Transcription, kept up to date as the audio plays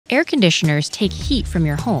Air conditioners take heat from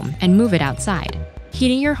your home and move it outside,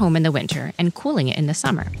 heating your home in the winter and cooling it in the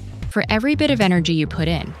summer. For every bit of energy you put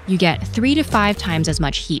in, you get 3 to 5 times as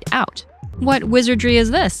much heat out. What wizardry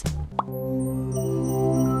is this?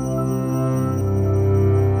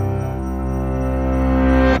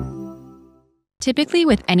 Typically,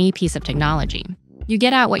 with any piece of technology, you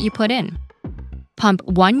get out what you put in. Pump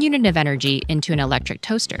 1 unit of energy into an electric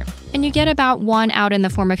toaster, and you get about 1 out in the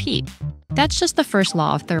form of heat. That's just the first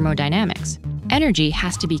law of thermodynamics. Energy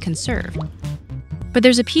has to be conserved. But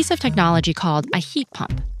there's a piece of technology called a heat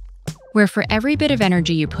pump, where for every bit of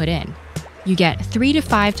energy you put in, you get 3 to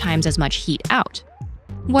 5 times as much heat out.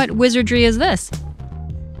 What wizardry is this?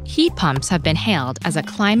 Heat pumps have been hailed as a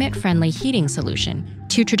climate-friendly heating solution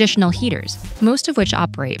to traditional heaters, most of which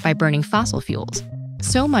operate by burning fossil fuels.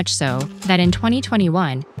 So much so that in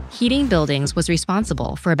 2021, heating buildings was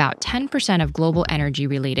responsible for about 10% of global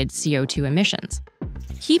energy-related CO2 emissions.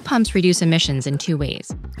 Heat pumps reduce emissions in 2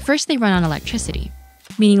 ways. First, they run on electricity,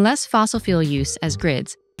 meaning less fossil fuel use as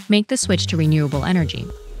grids make the switch to renewable energy.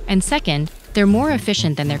 And second, they're more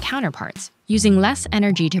efficient than their counterparts, using less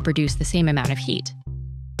energy to produce the same amount of heat.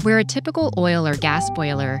 Where a typical oil or gas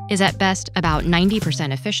boiler is at best about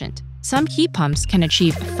 90% efficient, some heat pumps can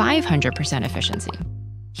achieve 500% efficiency.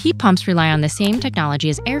 Heat pumps rely on the same technology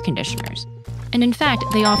as air conditioners. And in fact,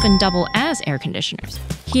 they often double as air conditioners,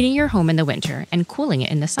 heating your home in the winter and cooling it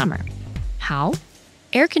in the summer. How?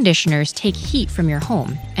 Air conditioners take heat from your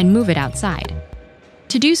home and move it outside.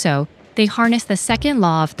 To do so, they harness the second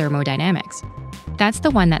law of thermodynamics. That's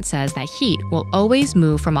the one that says that heat will always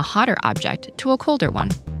move from a hotter object to a colder one.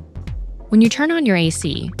 When you turn on your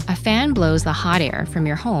AC, a fan blows the hot air from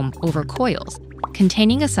your home over coils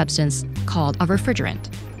containing a substance called a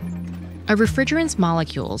refrigerant. A refrigerant's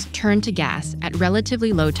molecules turn to gas at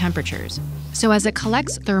relatively low temperatures, so as it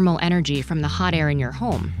collects thermal energy from the hot air in your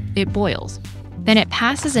home, it boils. Then it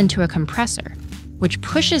passes into a compressor, which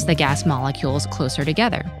pushes the gas molecules closer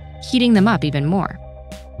together, heating them up even more.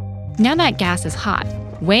 Now that gas is hot,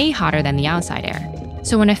 way hotter than the outside air.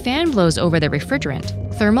 So when a fan blows over the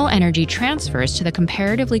refrigerant, thermal energy transfers to the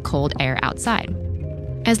comparatively cold air outside.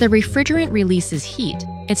 As the refrigerant releases heat,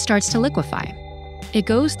 it starts to liquefy. It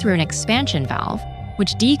goes through an expansion valve,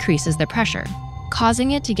 which decreases the pressure,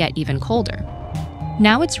 causing it to get even colder.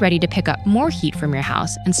 Now it's ready to pick up more heat from your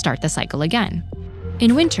house and start the cycle again.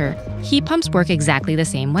 In winter, heat pumps work exactly the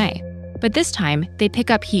same way, but this time they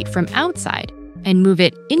pick up heat from outside and move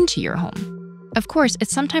it into your home. Of course,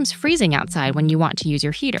 it's sometimes freezing outside when you want to use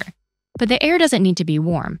your heater, but the air doesn't need to be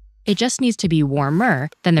warm. It just needs to be warmer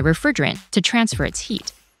than the refrigerant to transfer its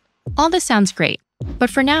heat. All this sounds great,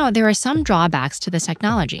 but for now, there are some drawbacks to this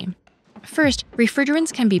technology. First,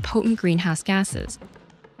 refrigerants can be potent greenhouse gases.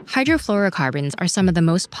 Hydrofluorocarbons are some of the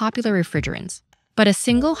most popular refrigerants, but a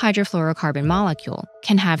single hydrofluorocarbon molecule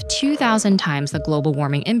can have 2,000 times the global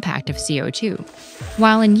warming impact of CO2.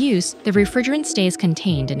 While in use, the refrigerant stays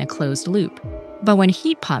contained in a closed loop. But when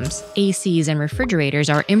heat pumps, ACs, and refrigerators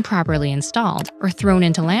are improperly installed or thrown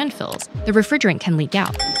into landfills, the refrigerant can leak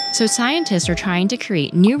out. So scientists are trying to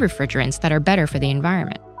create new refrigerants that are better for the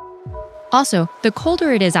environment. Also, the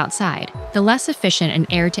colder it is outside, the less efficient an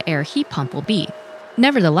air-to-air heat pump will be.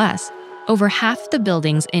 Nevertheless, over half the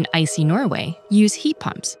buildings in icy Norway use heat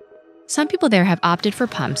pumps. Some people there have opted for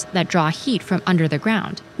pumps that draw heat from under the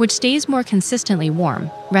ground, which stays more consistently warm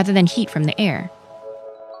rather than heat from the air.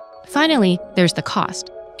 Finally, there's the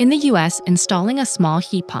cost. In the US, installing a small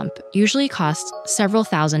heat pump usually costs several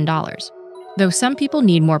 $1,000s, though some people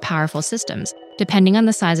need more powerful systems, depending on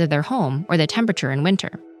the size of their home or the temperature in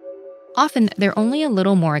winter. Often, they're only a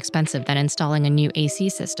little more expensive than installing a new AC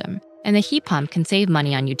system, and the heat pump can save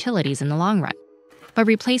money on utilities in the long run. But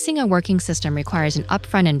replacing a working system requires an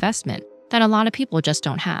upfront investment that a lot of people just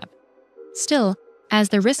don't have. Still, as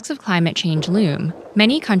the risks of climate change loom,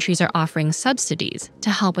 many countries are offering subsidies to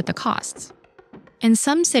help with the costs. And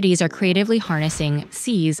some cities are creatively harnessing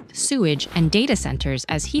seas, sewage, and data centers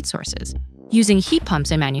as heat sources, using heat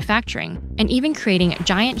pumps in manufacturing, and even creating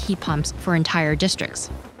giant heat pumps for entire districts.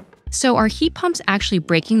 So are heat pumps actually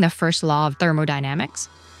breaking the first law of thermodynamics?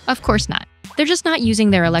 Of course not. They're just not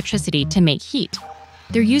using their electricity to make heat.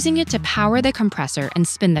 They're using it to power the compressor and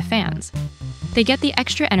spin the fans. They get the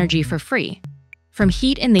extra energy for free, from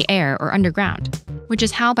heat in the air or underground, which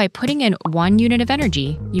is how by putting in 1 unit of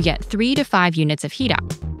energy, you get 3 to 5 units of heat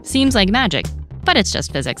out. Seems like magic, but it's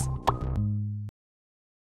just physics.